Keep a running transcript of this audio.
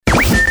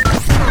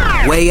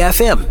Way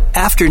FM,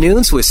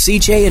 afternoons with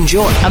CJ and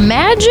Joy.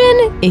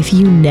 Imagine if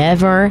you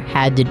never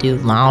had to do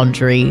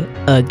laundry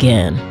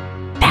again.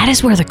 That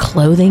is where the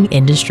clothing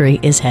industry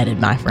is headed,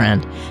 my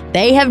friend.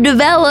 They have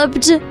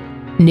developed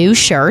new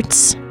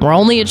shirts, we're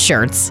only at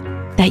shirts,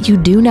 that you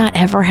do not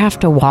ever have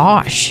to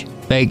wash.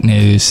 Fake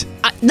news.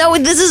 No,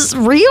 this is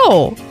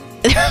real.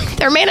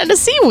 They're made out of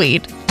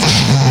seaweed.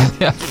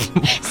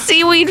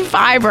 Seaweed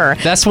fiber.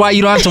 That's why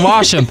you don't have to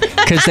wash them,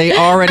 because they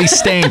already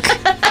stink.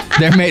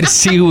 They're made of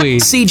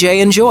seaweed.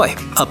 CJ and Joy,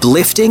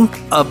 uplifting,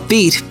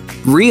 upbeat,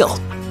 real.